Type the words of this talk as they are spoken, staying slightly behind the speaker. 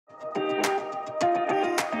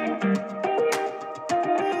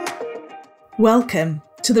Welcome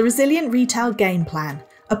to the Resilient Retail Game Plan,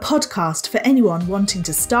 a podcast for anyone wanting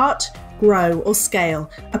to start, grow or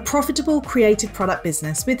scale a profitable creative product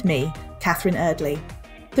business with me, Catherine Erdley.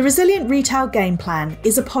 The Resilient Retail Game Plan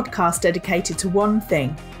is a podcast dedicated to one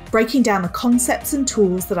thing, breaking down the concepts and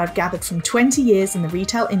tools that I've gathered from 20 years in the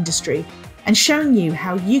retail industry and showing you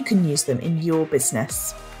how you can use them in your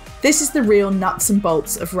business. This is the real nuts and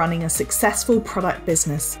bolts of running a successful product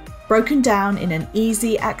business, broken down in an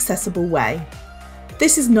easy, accessible way.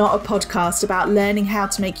 This is not a podcast about learning how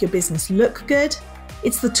to make your business look good.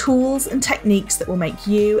 It's the tools and techniques that will make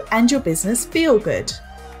you and your business feel good.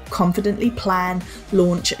 Confidently plan,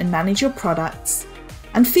 launch and manage your products,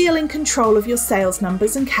 and feel in control of your sales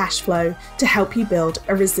numbers and cash flow to help you build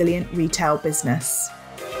a resilient retail business.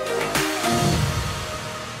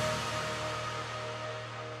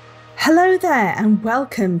 Hello there and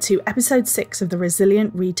welcome to episode 6 of the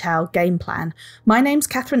Resilient Retail Game Plan. My name's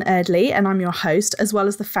Catherine Erdley and I'm your host as well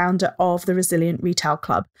as the founder of the Resilient Retail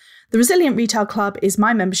Club. The Resilient Retail Club is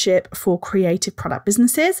my membership for creative product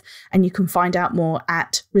businesses and you can find out more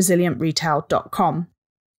at resilientretail.com.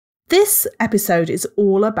 This episode is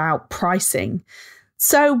all about pricing.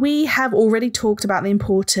 So we have already talked about the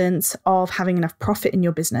importance of having enough profit in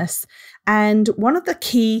your business. And one of the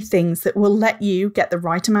key things that will let you get the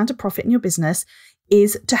right amount of profit in your business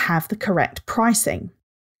is to have the correct pricing.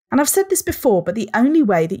 And I've said this before, but the only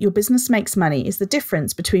way that your business makes money is the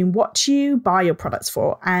difference between what you buy your products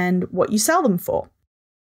for and what you sell them for.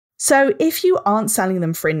 So if you aren't selling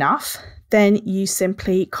them for enough, then you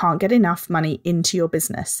simply can't get enough money into your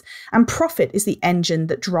business. And profit is the engine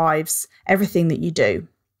that drives everything that you do.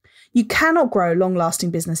 You cannot grow a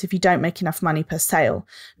long-lasting business if you don't make enough money per sale,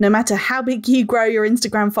 no matter how big you grow your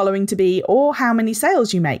Instagram following to be or how many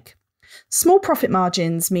sales you make. Small profit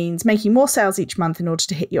margins means making more sales each month in order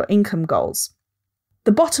to hit your income goals.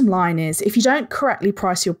 The bottom line is, if you don't correctly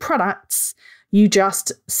price your products, you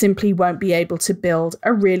just simply won't be able to build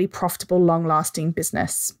a really profitable, long-lasting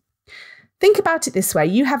business. Think about it this way,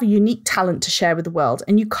 you have a unique talent to share with the world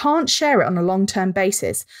and you can't share it on a long-term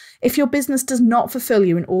basis if your business does not fulfill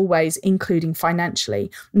you in all ways, including financially.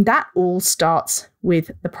 And that all starts with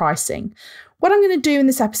the pricing. What I'm going to do in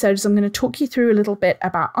this episode is I'm going to talk you through a little bit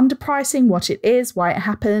about underpricing, what it is, why it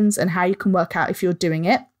happens, and how you can work out if you're doing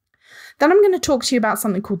it. Then I'm going to talk to you about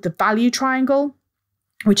something called the value triangle,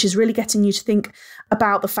 which is really getting you to think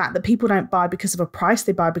about the fact that people don't buy because of a price,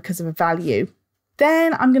 they buy because of a value.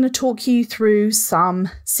 Then I'm going to talk you through some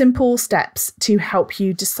simple steps to help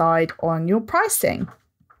you decide on your pricing.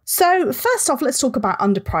 So first off, let's talk about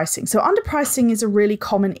underpricing. So underpricing is a really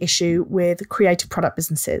common issue with creative product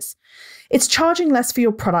businesses. It's charging less for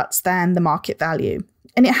your products than the market value.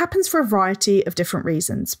 And it happens for a variety of different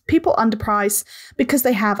reasons. People underprice because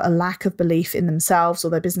they have a lack of belief in themselves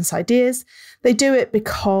or their business ideas. They do it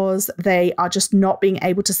because they are just not being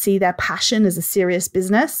able to see their passion as a serious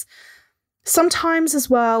business. Sometimes as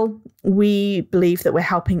well, we believe that we're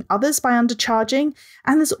helping others by undercharging,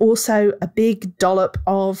 and there's also a big dollop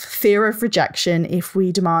of fear of rejection if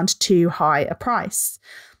we demand too high a price.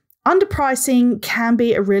 Underpricing can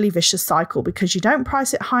be a really vicious cycle because you don't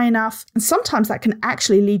price it high enough, and sometimes that can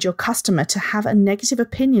actually lead your customer to have a negative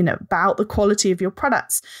opinion about the quality of your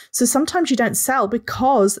products. So sometimes you don't sell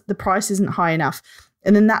because the price isn't high enough,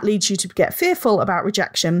 and then that leads you to get fearful about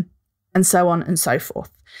rejection, and so on and so forth.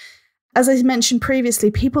 As I mentioned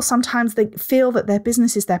previously, people sometimes they feel that their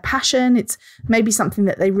business is their passion. It's maybe something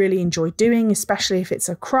that they really enjoy doing, especially if it's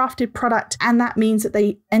a crafted product. And that means that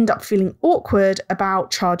they end up feeling awkward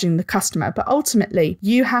about charging the customer. But ultimately,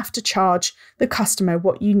 you have to charge the customer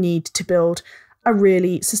what you need to build a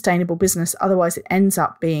really sustainable business. Otherwise, it ends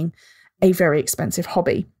up being a very expensive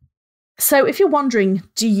hobby. So if you're wondering,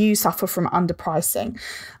 do you suffer from underpricing?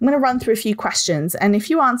 I'm going to run through a few questions. And if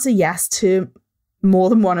you answer yes to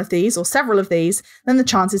more than one of these or several of these, then the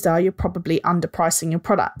chances are you're probably underpricing your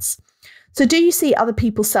products. So do you see other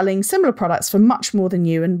people selling similar products for much more than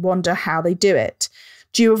you and wonder how they do it?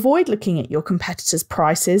 Do you avoid looking at your competitors'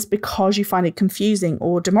 prices because you find it confusing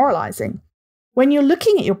or demoralizing? When you're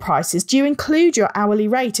looking at your prices, do you include your hourly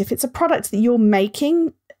rate? If it's a product that you're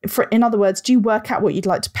making, in other words, do you work out what you'd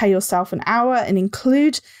like to pay yourself an hour and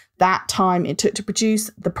include that time it took to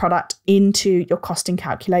produce the product into your costing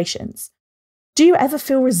calculations? Do you ever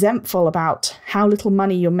feel resentful about how little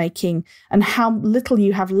money you're making and how little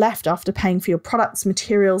you have left after paying for your products,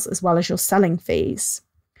 materials, as well as your selling fees?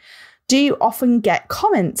 Do you often get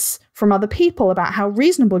comments from other people about how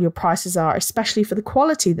reasonable your prices are, especially for the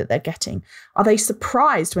quality that they're getting? Are they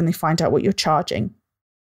surprised when they find out what you're charging?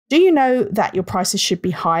 Do you know that your prices should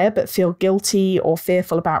be higher but feel guilty or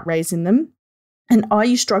fearful about raising them? And are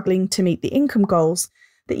you struggling to meet the income goals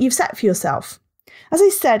that you've set for yourself? As I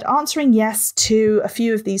said, answering yes to a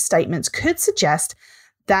few of these statements could suggest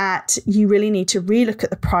that you really need to relook at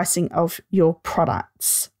the pricing of your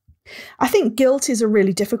products. I think guilt is a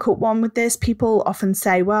really difficult one with this. People often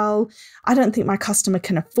say, well, I don't think my customer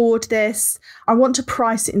can afford this. I want to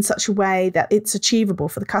price it in such a way that it's achievable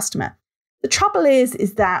for the customer. The trouble is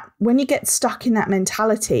that when you get stuck in that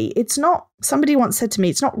mentality, somebody once said to me,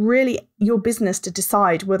 it's not really your business to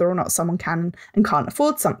decide whether or not someone can and can't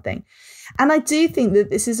afford something. And I do think that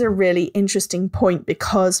this is a really interesting point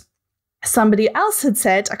because somebody else had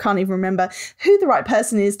said, I can't even remember who the right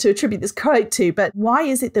person is to attribute this quote to, but why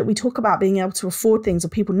is it that we talk about being able to afford things or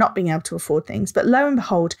people not being able to afford things? But lo and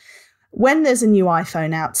behold, when there's a new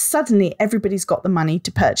iPhone out, suddenly everybody's got the money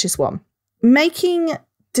to purchase one. Making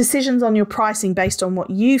decisions on your pricing based on what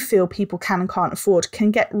you feel people can and can't afford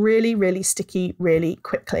can get really, really sticky really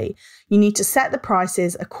quickly. You need to set the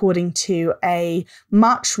prices according to a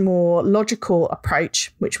much more logical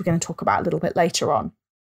approach, which we're going to talk about a little bit later on.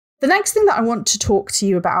 The next thing that I want to talk to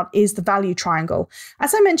you about is the value triangle.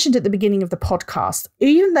 As I mentioned at the beginning of the podcast,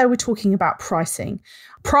 even though we're talking about pricing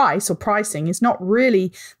is not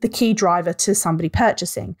really the key driver to somebody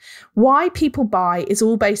purchasing. Why people buy is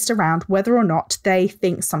all based around whether or not they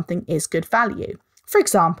think something is good value. For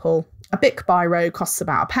example, a Bic biro costs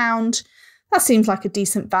about £1. That seems like a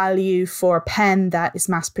decent value for a pen that is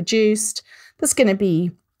mass produced. That's going to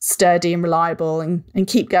be sturdy and reliable and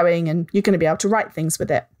keep going, and you're going to be able to write things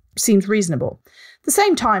with it. Seems reasonable. At the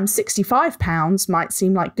same time, £65 might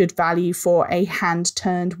seem like good value for a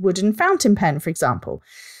hand-turned wooden fountain pen, for example.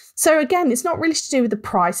 So again, it's not really to do with the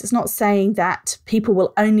price. It's not saying that people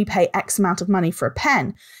will only pay X amount of money for a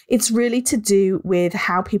pen. It's really to do with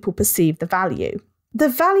how people perceive the value. The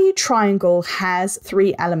value triangle has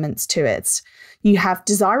 3 elements to it. You have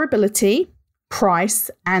desirability,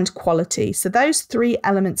 price, and quality. So those 3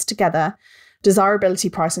 elements together, desirability,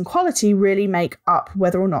 price, and quality, really make up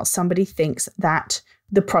whether or not somebody thinks that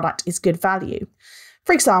the product is good value.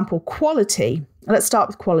 For example, quality. Let's start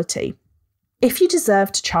with quality. If you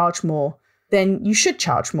deserve to charge more, then you should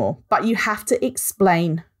charge more, but you have to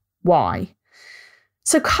explain why.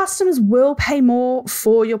 So customers will pay more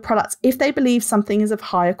for your products if they believe something is of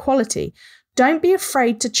higher quality. Don't be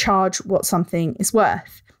afraid to charge what something is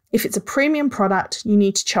worth. If it's a premium product, you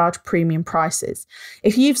need to charge premium prices.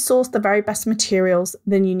 If you've sourced the very best materials,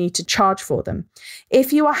 then you need to charge for them.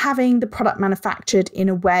 If you are having the product manufactured in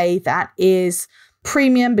a way that is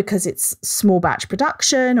premium because it's small batch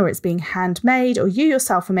production or it's being handmade or you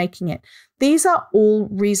yourself are making it, these are all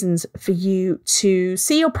reasons for you to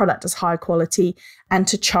see your product as high quality and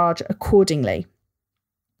to charge accordingly.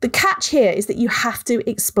 The catch here is that you have to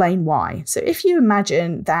explain why. So if you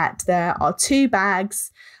imagine that there are 2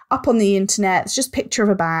 bags up on the internet, it's just a picture of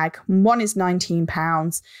a bag. One is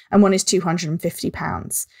 £19 and one is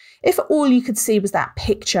 £250. If all you could see was that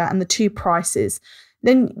picture and the 2 prices,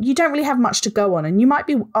 then you don't really have much to go on. And you might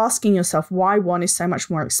be asking yourself why one is so much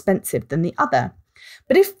more expensive than the other.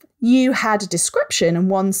 But if you had a description and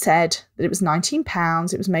one said that it was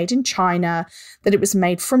 £19, it was made in China, that it was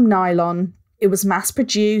made from nylon, it was mass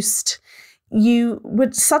produced, you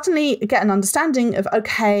would suddenly get an understanding of,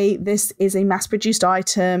 okay, this is a mass produced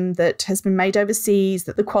item that has been made overseas,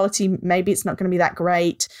 that the quality, maybe it's not going to be that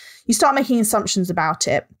great. You start making assumptions about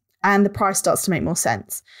it and the price starts to make more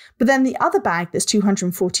sense. But then the other bag that's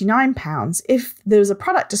 £249, if there's a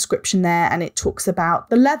product description there and it talks about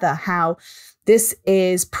the leather, how this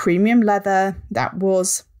is premium leather that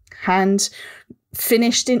was hand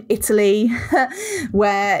finished in Italy,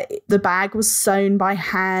 where the bag was sewn by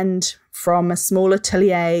hand from a small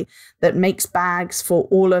atelier that makes bags for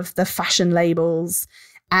all of the fashion labels,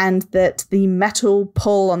 and that the metal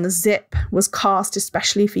pull on the zip was cast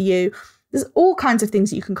especially for you. There's all kinds of things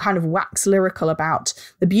that you can kind of wax lyrical about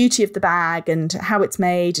the beauty of the bag and how it's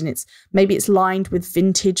made, and maybe it's lined with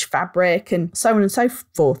vintage fabric and so on and so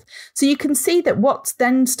forth. So you can see that what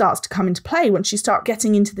then starts to come into play once you start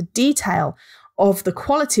getting into the detail of the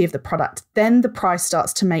quality of the product, then the price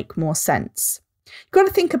starts to make more sense. You've got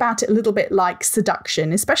to think about it a little bit like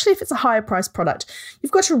seduction, especially if it's a higher priced product.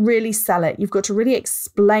 You've got to really sell it. You've got to really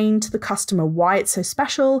explain to the customer why it's so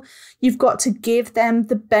special. You've got to give them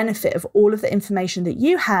the benefit of all of the information that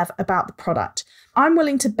you have about the product. I'm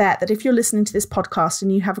willing to bet that if you're listening to this podcast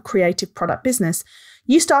and you have a creative product business,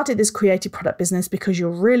 You started this creative product business because you're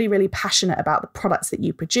really, really passionate about the products that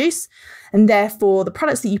you produce. And therefore, the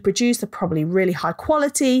products that you produce are probably really high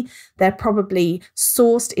quality. They're probably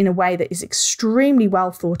sourced in a way that is extremely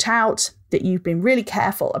well thought out, that you've been really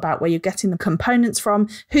careful about where you're getting the components from,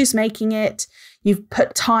 who's making it. You've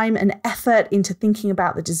put time and effort into thinking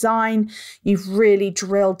about the design. You've really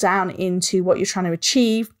drilled down into what you're trying to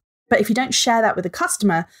achieve. But if you don't share that with the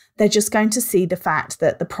customer, they're just going to see the fact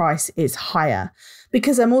that the price is higher.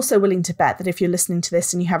 Because I'm also willing to bet that if you're listening to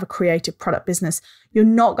this and you have a creative product business, you're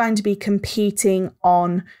not going to be competing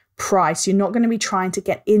on price. You're not going to be trying to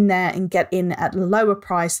get in there and get in at a lower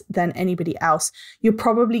price than anybody else. You're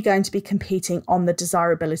probably going to be competing on the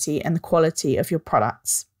desirability and the quality of your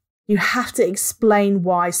products. You have to explain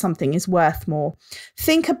why something is worth more.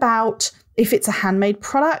 Think about if it's a handmade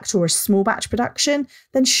product or a small batch production,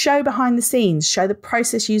 then show behind the scenes, show the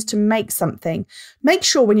process used to make something. Make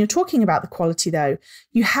sure when you're talking about the quality though,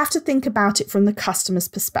 you have to think about it from the customer's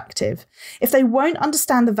perspective. If they won't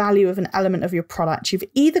understand the value of an element of your product, you've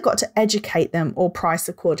either got to educate them or price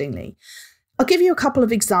accordingly. I'll give you a couple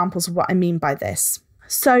of examples of what I mean by this.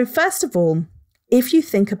 So first of all, if you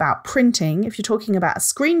think about printing, if you're talking about a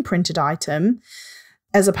screen printed item,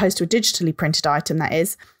 as opposed to a digitally printed item, that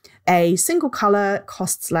is, a single colour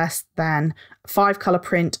costs less than 5-colour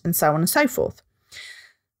print and so on and so forth.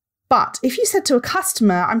 But if you said to a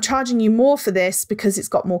customer, I'm charging you more for this because it's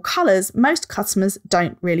got more colours, most customers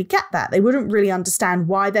don't really get that. They wouldn't really understand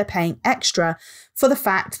why they're paying extra for the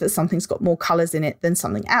fact that something's got more colours in it than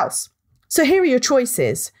something else. So here are your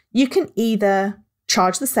choices. You can either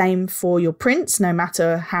charge the same for your prints, no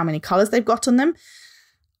matter how many colours they've got on them,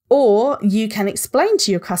 or you can explain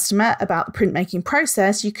to your customer about the printmaking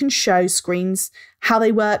process. You can show screens how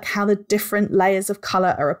they work, how the different layers of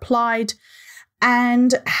colour are applied,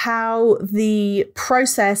 and how the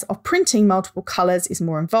process of printing multiple colours is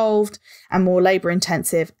more involved and more labour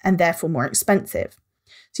intensive and therefore more expensive.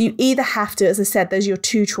 So you either have to, as I said, those are your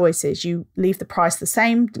two choices. You leave the price the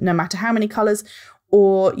same, no matter how many colours,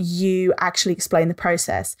 or you actually explain the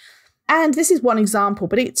process. And this is one example,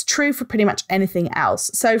 but it's true for pretty much anything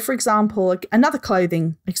else. So for example, another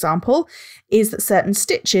clothing example is that certain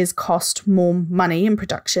stitches cost more money in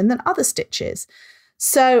production than other stitches.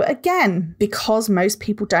 So again, because most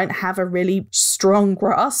people don't have a really strong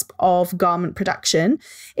grasp of garment production,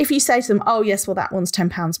 if you say to them, oh yes, well that one's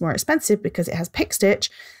 £10 more expensive because it has pick stitch,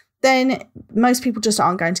 then most people just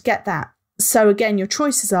aren't going to get that. So again, your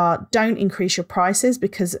choices are don't increase your prices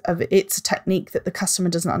because of it's a technique that the customer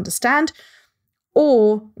doesn't understand,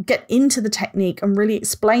 or get into the technique and really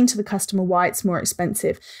explain to the customer why it's more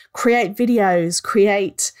expensive. Create videos,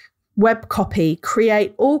 create web copy,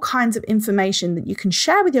 create all kinds of information that you can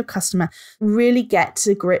share with your customer. Really get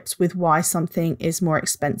to grips with why something is more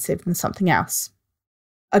expensive than something else.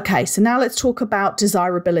 Okay, so now let's talk about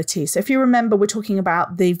desirability. So if you remember, we're talking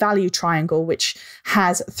about the value triangle, which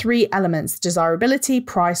has 3 elements: desirability,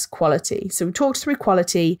 price, quality. So we talked through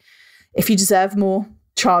quality. If you deserve more,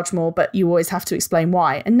 charge more, but you always have to explain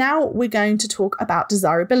why. And now we're going to talk about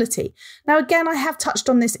desirability. Now, again, I have touched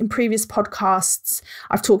on this in previous podcasts.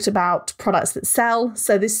 I've talked about products that sell.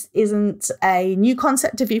 So this isn't a new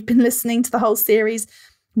concept if you've been listening to the whole series.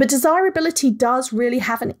 But desirability does really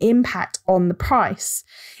have an impact on the price.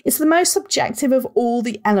 It's the most subjective of all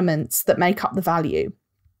the elements that make up the value.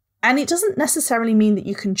 And it doesn't necessarily mean that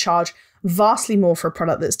you can charge vastly more for a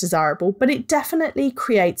product that's desirable, but it definitely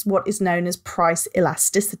creates what is known as price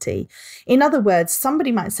elasticity. In other words,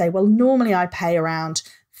 somebody might say, well, normally I pay around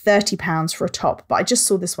 £30 for a top, but I just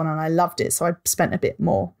saw this one and I loved it, so I spent a bit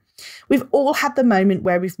more. We've all had the moment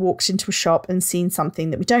where we've walked into a shop and seen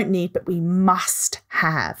something that we don't need, but we must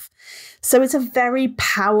have. So it's a very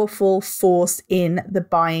powerful force in the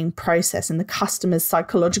buying process and the customer's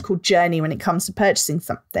psychological journey when it comes to purchasing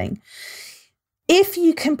something. If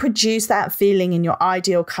you can produce that feeling in your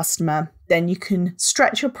ideal customer, then you can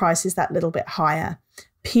stretch your prices that little bit higher.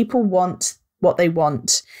 People want what they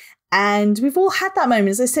want. And we've all had that moment.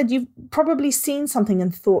 As I said, you've probably seen something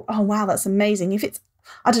and thought, oh, wow, that's amazing. If it's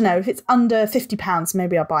under £50,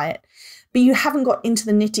 maybe I'll buy it. But you haven't got into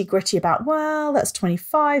the nitty gritty about, well, that's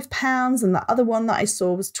 £25 and the other one that I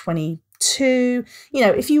saw was 22. You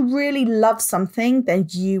know, if you really love something, then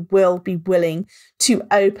you will be willing to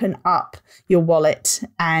open up your wallet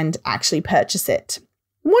and actually purchase it.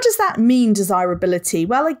 What does that mean, desirability?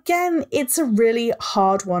 Well, again, it's a really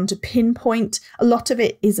hard one to pinpoint. A lot of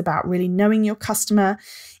it is about really knowing your customer.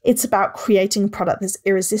 It's about creating a product that's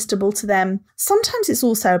irresistible to them. Sometimes it's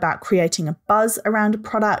also about creating a buzz around a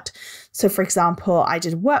product. So, for example, I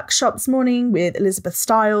did a workshop this morning with Elizabeth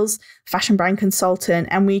Stiles, fashion brand consultant,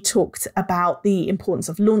 and we talked about the importance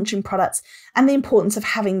of launching products and the importance of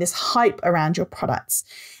having this hype around your products.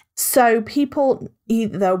 So people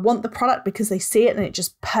either want the product because they see it and it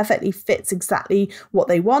just perfectly fits exactly what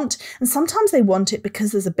they want. And sometimes they want it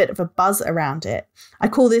because there's a bit of a buzz around it. I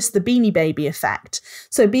call this the Beanie Baby effect.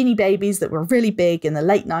 So Beanie Babies that were really big in the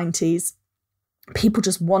late 90s, people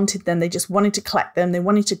just wanted them. They just wanted to collect them. They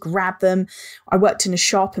wanted to grab them. I worked in a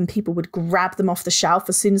shop and people would grab them off the shelf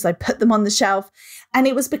as soon as I put them on the shelf. And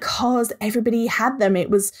it was because everybody had them.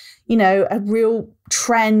 It was, a real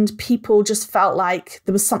trend. People just felt like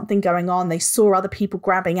there was something going on. They saw other people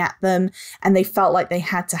grabbing at them and they felt like they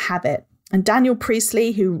had to have it. And Daniel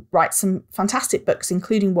Priestley, who writes some fantastic books,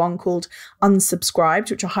 including one called Unsubscribed,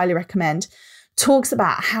 which I highly recommend, talks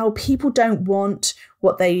about how people don't want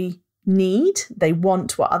what they need. They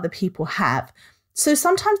want what other people have. So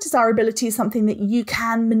sometimes desirability is something that you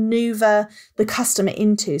can maneuver the customer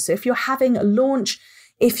into. So if you're having a launch,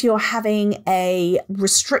 if you're having a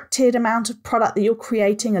restricted amount of product that you're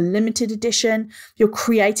creating, a limited edition, you're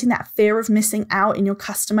creating that fear of missing out in your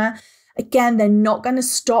customer. Again, they're not going to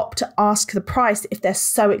stop to ask the price if they're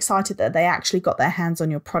so excited that they actually got their hands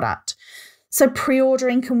on your product. So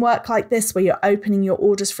pre-ordering can work like this, where you're opening your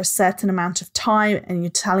orders for a certain amount of time and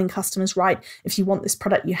you're telling customers, right, if you want this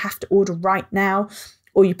product, you have to order right now.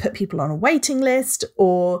 Or you put people on a waiting list,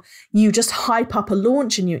 or you just hype up a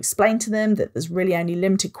launch and you explain to them that there's really only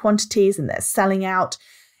limited quantities and they're selling out.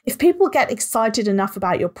 If people get excited enough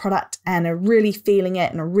about your product and are really feeling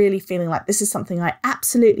it and are really feeling like this is something I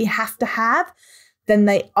absolutely have to have, then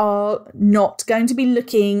they are not going to be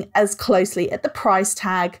looking as closely at the price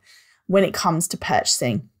tag when it comes to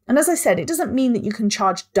purchasing. And as I said, it doesn't mean that you can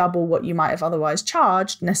charge double what you might have otherwise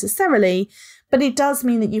charged necessarily, but it does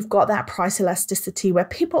mean that you've got that price elasticity where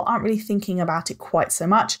people aren't really thinking about it quite so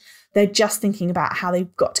much. They're just thinking about how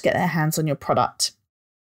they've got to get their hands on your product.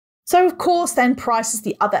 So of course, then price is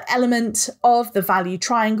the other element of the value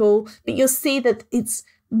triangle, but you'll see that it's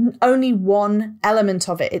only one element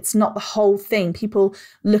of it. It's not the whole thing. People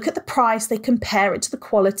look at the price, they compare it to the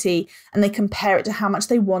quality, and they compare it to how much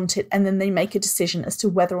they want it, and then they make a decision as to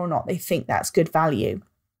whether or not they think that's good value.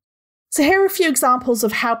 So here are a few examples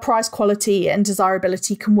of how price, quality, and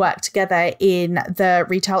desirability can work together in the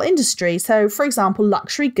retail industry. So for example,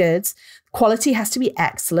 luxury goods, quality has to be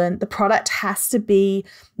excellent, the product has to be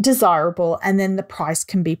desirable, and then the price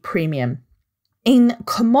can be premium. In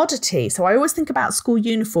commodity, so I always think about school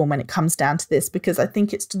uniform when it comes down to this, because I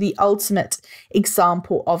think it's the ultimate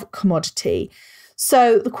example of commodity.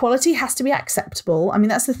 So the quality has to be acceptable. I mean,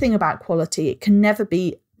 that's the thing about quality. It can never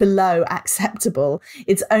be below acceptable.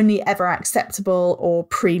 It's only ever acceptable or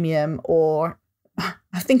premium, or I'm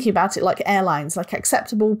thinking about it like airlines, like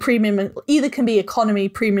acceptable, premium, either can be economy,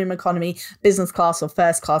 premium economy, business class, or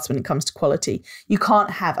first class when it comes to quality. You can't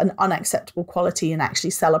have an unacceptable quality and actually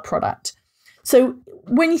sell a product. So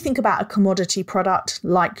when you think about a commodity product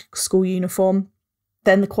like school uniform,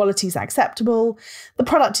 then the quality is acceptable, the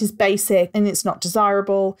product is basic and it's not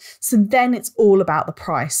desirable. So then it's all about the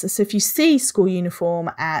price. So if you see school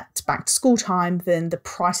uniform at back to school time, then the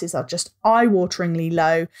prices are just eye-wateringly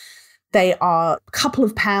low. They are a couple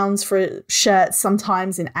of pounds for shirts,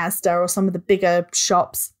 sometimes in Asda or some of the bigger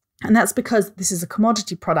shops. And that's because this is a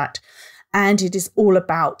commodity product and it is all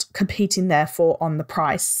about competing, therefore, on the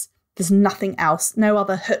price. There's nothing else, no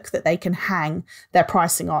other hook that they can hang their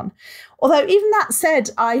pricing on. Although even that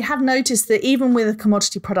said, I have noticed that even with a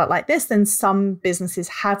commodity product like this, then some businesses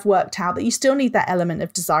have worked out that you still need that element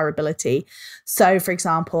of desirability. So for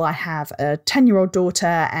example, I have a 10-year-old daughter,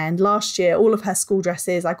 and last year, all of her school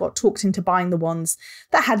dresses, I got talked into buying the ones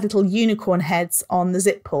that had little unicorn heads on the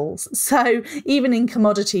zip pulls. So even in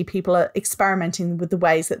commodity, people are experimenting with the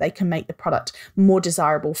ways that they can make the product more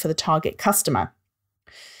desirable for the target customer.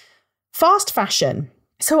 Fast fashion.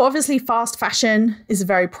 So obviously fast fashion is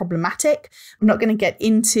very problematic. I'm not going to get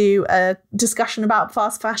into a discussion about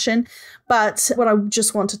fast fashion, but what I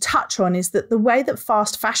just want to touch on is that the way that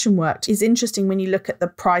fast fashion worked is interesting when you look at the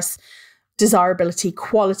price, desirability,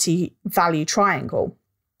 quality, value triangle.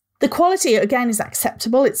 The quality, again, is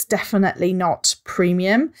acceptable. It's definitely not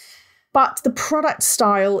premium. But the product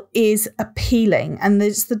style is appealing, and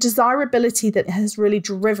there's the desirability that has really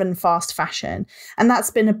driven fast fashion. And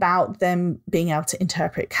that's been about them being able to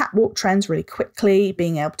interpret catwalk trends really quickly,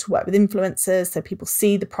 being able to work with influencers so people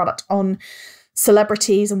see the product on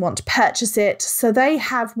celebrities and want to purchase it. So they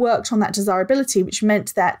have worked on that desirability, which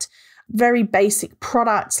meant that very basic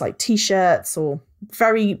products like t-shirts or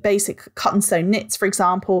very basic cut and sew knits, for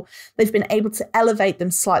example, they've been able to elevate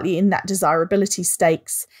them slightly in that desirability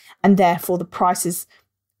stakes. And therefore the prices,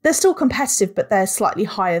 they're still competitive, but they're slightly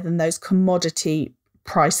higher than those commodity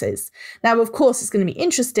prices. Now, of course, it's going to be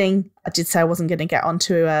interesting. I did say I wasn't going to get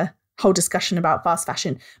onto a whole discussion about fast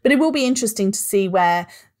fashion, but it will be interesting to see where,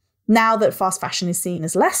 now that fast fashion is seen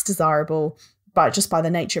as less desirable, just by the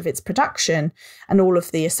nature of its production and all of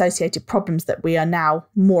the associated problems that we are now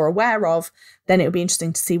more aware of, then it'll be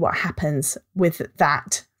interesting to see what happens with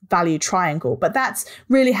that value triangle. But that's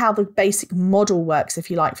really how the basic model works, if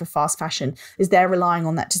you like, for fast fashion, is they're relying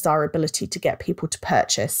on that desirability to get people to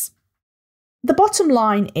purchase. The bottom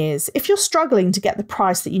line is, if you're struggling to get the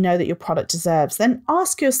price that you know that your product deserves, then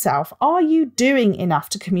ask yourself, are you doing enough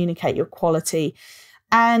to communicate your quality?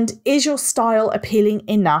 And is your style appealing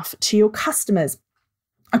enough to your customers?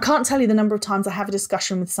 I can't tell you the number of times I have a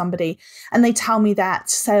discussion with somebody and they tell me that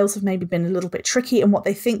sales have maybe been a little bit tricky and what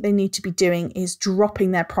they think they need to be doing is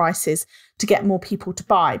dropping their prices to get more people to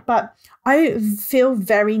buy. But I feel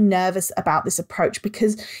very nervous about this approach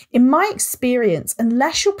because in my experience,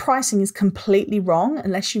 unless your pricing is completely wrong,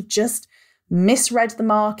 unless you've just misread the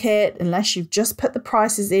market, unless you've just put the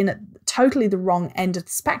prices in at totally the wrong end of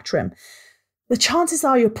the spectrum, the chances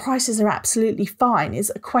are your prices are absolutely fine. It's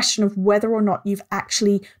a question of whether or not you've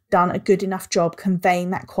actually done a good enough job conveying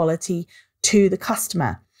that quality to the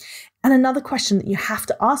customer. And another question that you have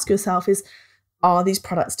to ask yourself is, are these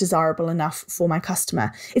products desirable enough for my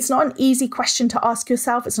customer? It's not an easy question to ask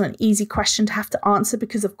yourself. It's not an easy question to have to answer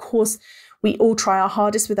because, of course, we all try our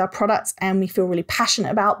hardest with our products and we feel really passionate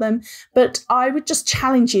about them. But I would just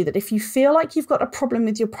challenge you that if you feel like you've got a problem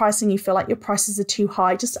with your pricing, you feel like your prices are too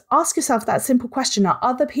high, just ask yourself that simple question. Are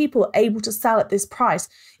other people able to sell at this price?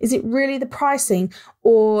 Is it really the pricing,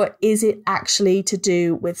 or is it actually to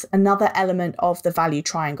do with another element of the value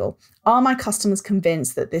triangle? Are my customers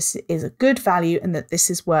convinced that this is a good value and that this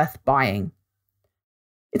is worth buying?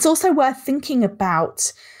 It's also worth thinking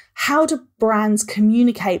about, how do brands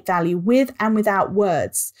communicate value with and without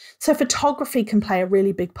words? So photography can play a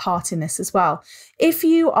really big part in this as well. If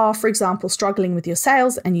you are, for example, struggling with your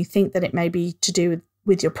sales and you think that it may be to do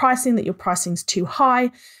with your pricing, that your pricing is too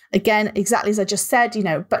high, again, exactly as I just said,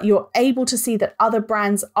 but you're able to see that other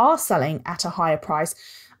brands are selling at a higher price.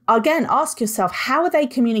 Again, ask yourself, how are they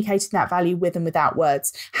communicating that value with and without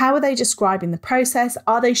words? How are they describing the process?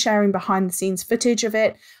 Are they sharing behind the scenes footage of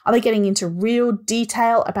it? Are they getting into real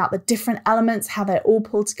detail about the different elements, how they're all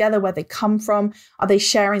pulled together, where they come from? Are they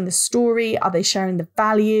sharing the story? Are they sharing the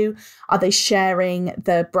value? Are they sharing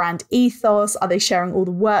the brand ethos? Are they sharing all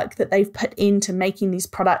the work that they've put into making these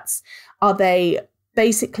products? Are they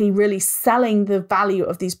basically really selling the value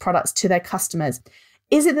of these products to their customers?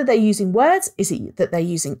 Is it that they're using words? Is it that they're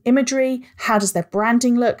using imagery? How does their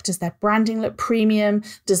branding look? Does their branding look premium?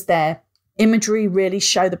 Does their imagery really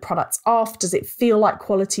show the products off? Does it feel like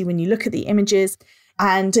quality when you look at the images?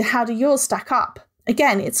 And how do yours stack up?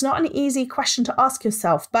 Again, it's not an easy question to ask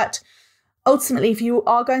yourself, but ultimately, if you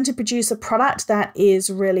are going to produce a product that is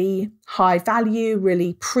really high value,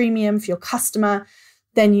 really premium for your customer,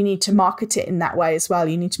 then you need to market it in that way as well.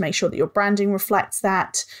 You need to make sure that your branding reflects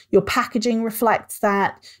that, your packaging reflects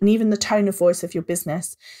that, and even the tone of voice of your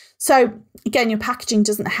business. So again, your packaging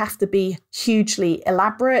doesn't have to be hugely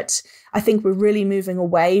elaborate. I think we're really moving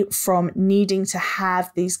away from needing to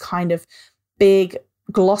have these kind of big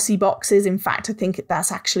glossy boxes. In fact, I think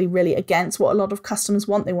that's actually really against what a lot of customers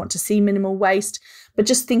want. They want to see minimal waste. But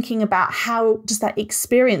just thinking about, how does that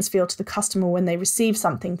experience feel to the customer when they receive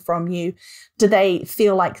something from you? Do they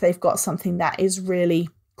feel like they've got something that is really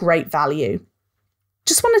great value?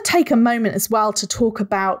 Just want to take a moment as well to talk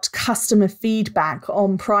about customer feedback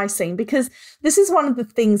on pricing, because this is one of the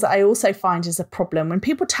things that I also find is a problem. When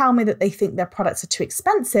people tell me that they think their products are too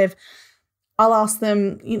expensive, I'll ask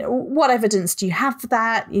them, what evidence do you have for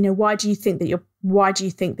that? Why do you think that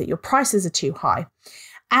your prices are too high?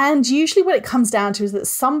 And usually what it comes down to is that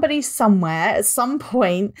somebody somewhere at some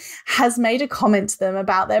point has made a comment to them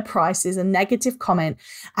about their prices, a negative comment,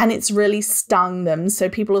 and it's really stung them. So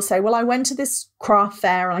people will say, well, I went to this craft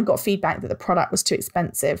fair and I got feedback that the product was too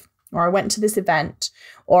expensive. Or I went to this event,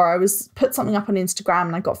 or I put something up on Instagram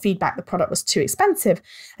and I got feedback the product was too expensive.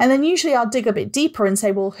 And then usually I'll dig a bit deeper and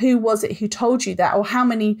say, well, who was it who told you that? Or how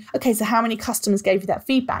many customers gave you that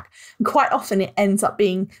feedback? And quite often it ends up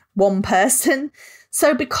being one person.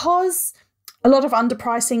 So because a lot of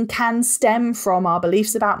underpricing can stem from our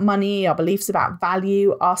beliefs about money, our beliefs about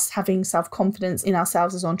value, us having self-confidence in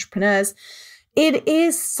ourselves as entrepreneurs, It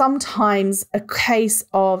is sometimes a case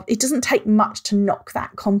of it doesn't take much to knock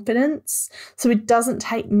that confidence. So it doesn't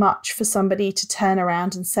take much for somebody to turn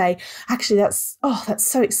around and say, actually, that's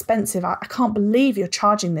so expensive. I can't believe you're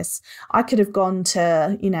charging this. I could have gone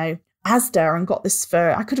to, Asda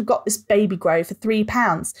and I could have got this baby grow for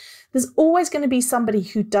 £3. There's always going to be somebody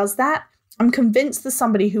who does that. I'm convinced there's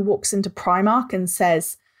somebody who walks into Primark and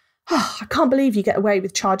says, I can't believe you get away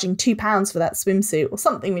with charging £2 for that swimsuit or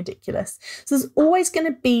something ridiculous. So there's always going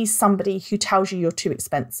to be somebody who tells you you're too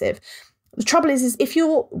expensive. The trouble is if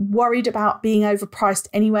you're worried about being overpriced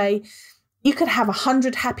anyway, you could have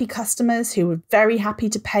 100 happy customers who are very happy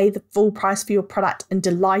to pay the full price for your product and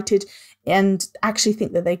delighted and actually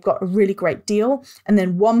think that they've got a really great deal. And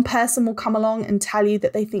then one person will come along and tell you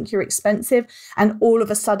that they think you're expensive. And all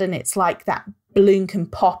of a sudden it's like that balloon can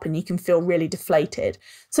pop and you can feel really deflated.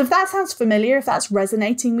 So if that sounds familiar, if that's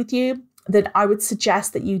resonating with you, then I would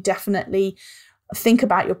suggest that you definitely think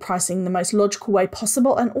about your pricing in the most logical way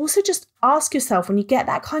possible. And also just ask yourself, when you get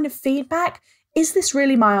that kind of feedback, is this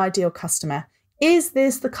really my ideal customer? Is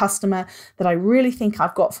this the customer that I really think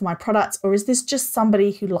I've got for my products? Or is this just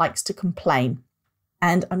somebody who likes to complain?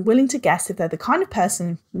 And I'm willing to guess if they're the kind of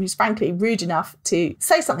person who's frankly rude enough to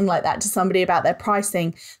say something like that to somebody about their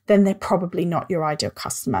pricing, then they're probably not your ideal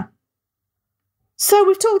customer. So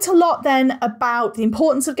we've talked a lot then about the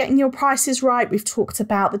importance of getting your prices right. We've talked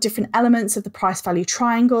about the different elements of the price value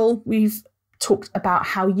triangle. We've talked about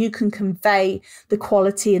how you can convey the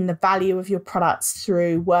quality and the value of your products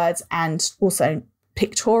through words and also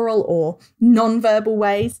pictorial or non-verbal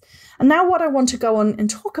ways. And now what I want to go on and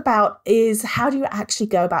talk about is how do you actually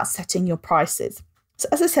go about setting your prices? So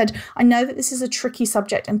as I said, I know that this is a tricky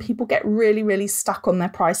subject and people get really, really stuck on their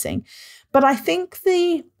pricing. But I think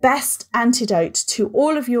the best antidote to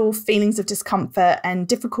all of your feelings of discomfort and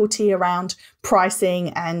difficulty around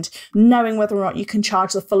pricing and knowing whether or not you can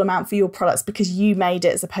charge the full amount for your products because you made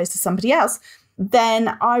it as opposed to somebody else,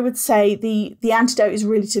 then I would say the antidote is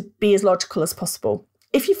really to be as logical as possible.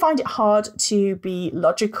 If you find it hard to be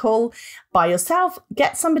logical by yourself,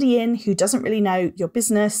 get somebody in who doesn't really know your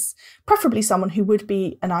business, preferably someone who would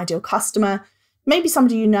be an ideal customer, maybe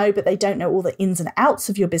somebody you know, but they don't know all the ins and outs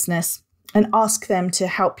of your business, and ask them to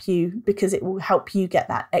help you because it will help you get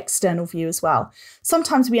that external view as well.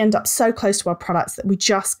 Sometimes we end up so close to our products that we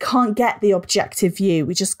just can't get the objective view.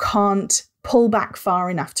 We just can't pull back far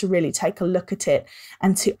enough to really take a look at it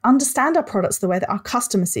and to understand our products the way that our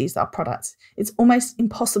customer sees our products. It's almost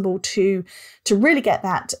impossible to really get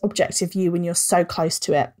that objective view when you're so close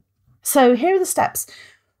to it. So here are the steps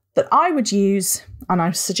that I would use, and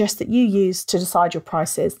I suggest that you use to decide your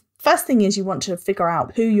prices. First thing is you want to figure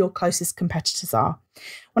out who your closest competitors are.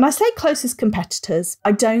 When I say closest competitors,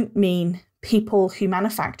 I don't mean people who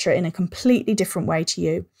manufacture in a completely different way to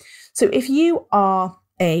you. So if you are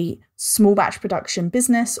a small batch production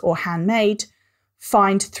business or handmade,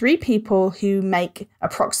 find 3 people who make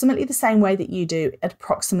approximately the same way that you do at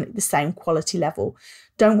approximately the same quality level.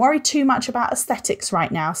 Don't worry too much about aesthetics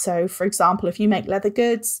right now. So for example, if you make leather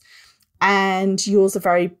goods and yours are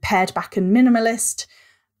very pared back and minimalist,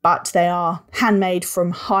 but they are handmade from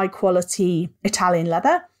high quality Italian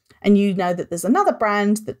leather, and you know that there's another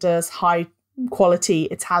brand that does high quality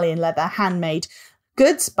Italian leather handmade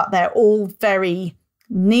goods, but they're all very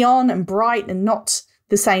neon and bright and not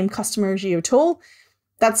the same customer as you at all,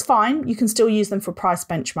 that's fine. You can still use them for price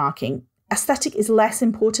benchmarking. Aesthetic is less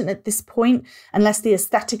important at this point, unless the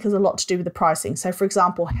aesthetic has a lot to do with the pricing. So for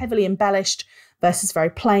example, heavily embellished versus very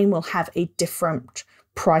plain will have a different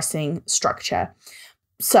pricing structure.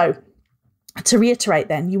 So to reiterate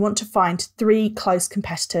then, you want to find 3 close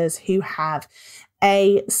competitors who have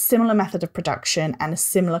a similar method of production and a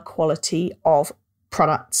similar quality of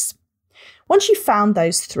products. Once you've found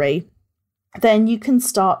those 3, then you can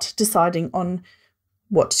start deciding on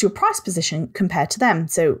what's your price position compared to them.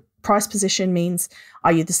 So price position means,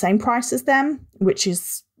 are you the same price as them, which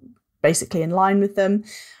is basically in line with them?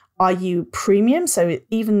 Are you premium? So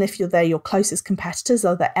even if they're your closest competitors,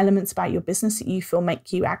 are there elements about your business that you feel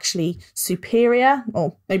make you actually superior,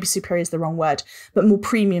 or maybe superior is the wrong word, but more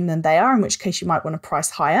premium than they are, in which case you might want to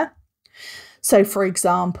price higher. So for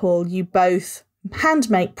example, you both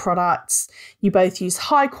hand make products, you both use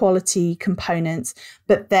high quality components,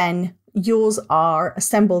 but then yours are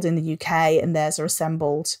assembled in the UK and theirs are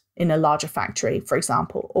assembled in a larger factory, for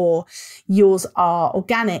example, or yours are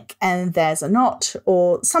organic and theirs are not,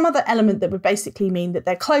 or some other element that would basically mean that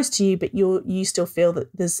they're close to you, but you still feel that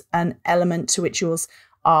there's an element to which yours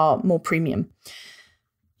are more premium.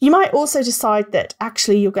 You might also decide that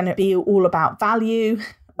actually you're going to be all about value,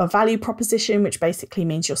 a value proposition, which basically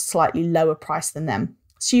means you're slightly lower price than them.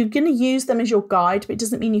 So you're going to use them as your guide, but it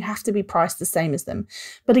doesn't mean you have to be priced the same as them.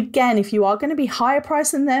 But again, if you are going to be higher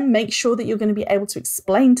priced than them, make sure that you're going to be able to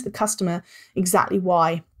explain to the customer exactly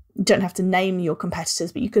why. You don't have to name your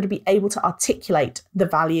competitors, but you've got to be able to articulate the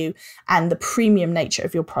value and the premium nature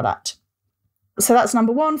of your product. So that's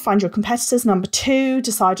number 1, find your competitors. Number 2,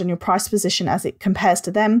 decide on your price position as it compares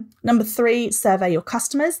to them. Number 3, survey your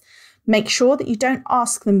customers. Make sure that you don't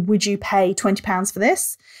ask them, would you pay £20 for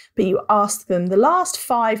this? But you ask them the last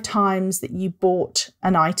 5 times that you bought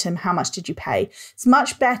an item, how much did you pay? It's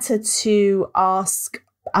much better to ask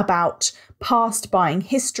about past buying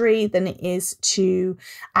history than it is to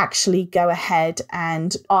actually go ahead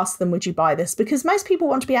and ask them, would you buy this? Because most people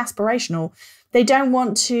want to be aspirational. They don't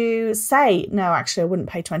want to say, no, actually, I wouldn't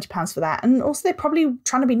pay £20 for that. And also, they're probably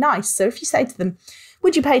trying to be nice. So if you say to them,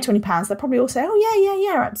 would you pay £20? They'll probably all say, oh,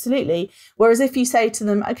 yeah, absolutely. Whereas if you say to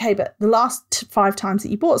them, okay, but the last 5 times that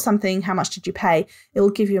you bought something, how much did you pay? It'll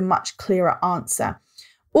give you a much clearer answer.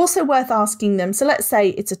 Also worth asking them. So let's say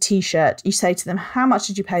it's a t-shirt. You say to them, how much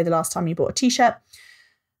did you pay the last time you bought a t-shirt?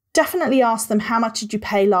 Definitely ask them, how much did you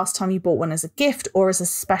pay last time you bought one as a gift or as a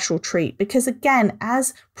special treat? Because again,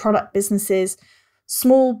 as product businesses,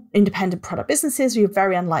 small independent product businesses, you're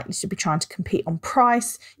very unlikely to be trying to compete on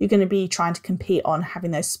price. You're going to be trying to compete on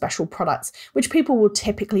having those special products, which people will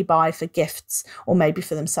typically buy for gifts or maybe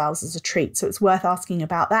for themselves as a treat. So it's worth asking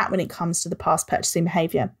about that when it comes to the past purchasing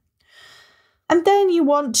behavior. And then you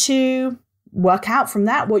want to work out from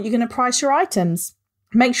that what you're going to price your items.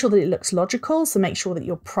 Make sure that it looks logical. So make sure that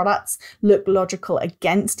your products look logical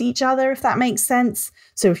against each other, if that makes sense.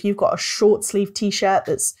 So if you've got a short sleeve t-shirt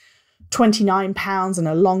that's £29 and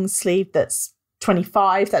a long sleeve that's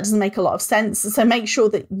 25, that doesn't make a lot of sense. So make sure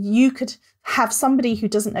that you could have somebody who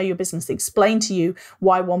doesn't know your business explain to you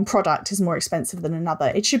why one product is more expensive than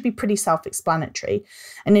another. It should be pretty self-explanatory.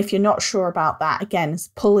 And if you're not sure about that, again,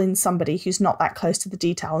 pull in somebody who's not that close to the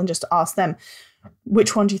detail and just ask them,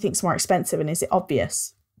 which one do you think is more expensive and is it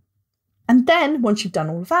obvious? And then once you've done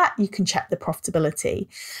all of that, you can check the profitability.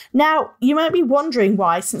 Now, you might be wondering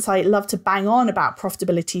why, since I love to bang on about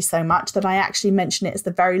profitability so much, that I actually mention it as the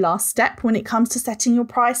very last step when it comes to setting your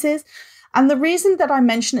prices. And the reason that I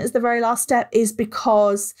mention it as the very last step is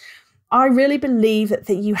because I really believe that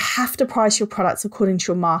you have to price your products according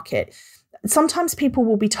to your market. Sometimes people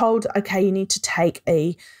will be told, okay, you need to take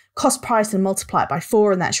a cost price and multiply it by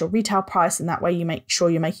 4, and that's your retail price, and that way you make sure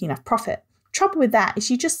you're making enough profit. Trouble with that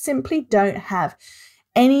is you just simply don't have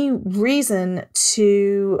any reason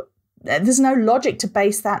to, there's no logic to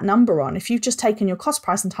base that number on. If you've just taken your cost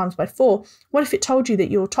price and times by 4, what if it told you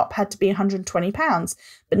that your top had to be £120,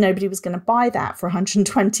 but nobody was going to buy that for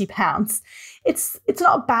 £120? It's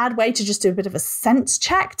not a bad way to just do a bit of a sense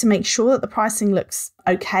check to make sure that the pricing looks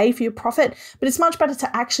okay for your profit, but it's much better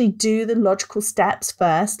to actually do the logical steps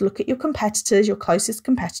first. Look at your competitors, your closest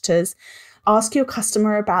competitors, ask your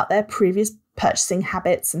customer about their previous purchasing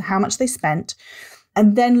habits and how much they spent,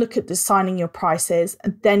 and then look at designing your prices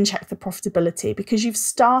and then check the profitability, because you've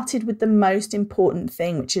started with the most important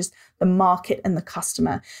thing, which is the market and the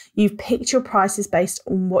customer. You've picked your prices based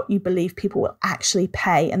on what you believe people will actually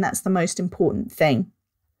pay, and that's the most important thing.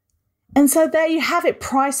 And so there you have it.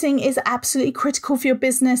 Pricing is absolutely critical for your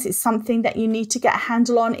business. It's something that you need to get a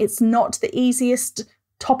handle on. It's not the easiest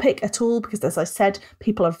topic at all, because as I said,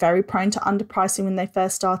 people are very prone to underpricing when they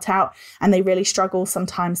first start out, and they really struggle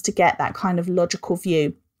sometimes to get that kind of logical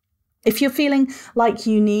view. If you're feeling like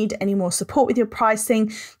you need any more support with your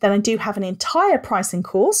pricing, then I do have an entire pricing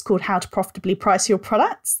course called How to Profitably Price Your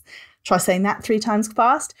Products. Try saying that 3 times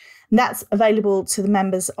fast. And that's available to the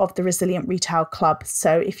members of the Resilient Retail Club.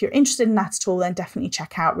 So if you're interested in that at all, then definitely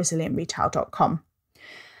check out resilientretail.com.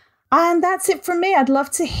 And that's it from me. I'd love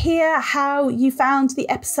to hear how you found the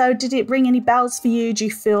episode. Did it ring any bells for you? Do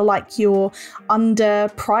you feel like you're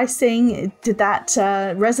underpricing? Did that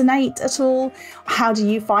resonate at all? How do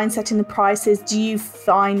you find setting the prices? Do you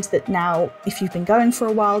find that now, if you've been going for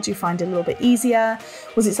a while, do you find it a little bit easier?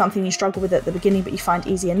 Was it something you struggled with at the beginning, but you find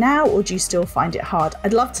easier now, or do you still find it hard?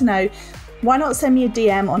 I'd love to know. Why not send me a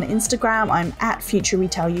DM on Instagram? I'm at Future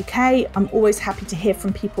Retail UK. I'm always happy to hear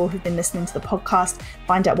from people who've been listening to the podcast,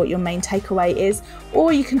 find out what your main takeaway is.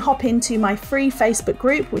 Or you can hop into my free Facebook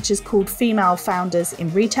group, which is called Female Founders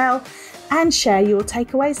in Retail, and share your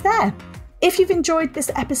takeaways there. If you've enjoyed this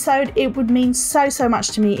episode, it would mean so much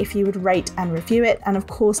to me if you would rate and review it. And of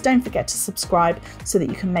course, don't forget to subscribe so that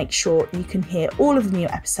you can make sure you can hear all of the new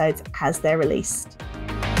episodes as they're released.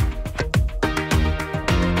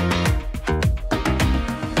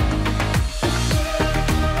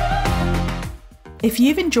 If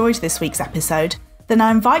you've enjoyed this week's episode, then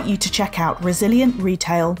I invite you to check out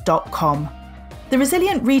resilientretail.com. The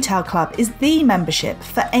Resilient Retail Club is the membership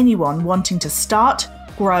for anyone wanting to start,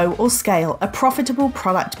 grow, or scale a profitable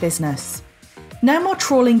product business. No more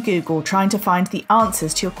trawling Google trying to find the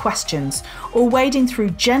answers to your questions or wading through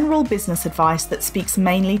general business advice that speaks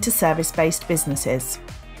mainly to service-based businesses.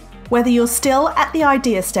 Whether you're still at the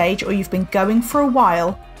idea stage or you've been going for a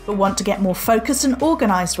while but want to get more focused and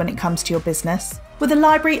organised when it comes to your business, with a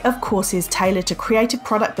library of courses tailored to creative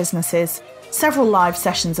product businesses, several live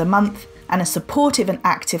sessions a month, and a supportive and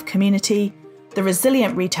active community, the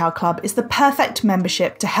Resilient Retail Club is the perfect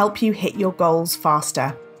membership to help you hit your goals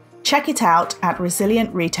faster. Check it out at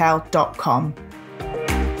resilientretail.com.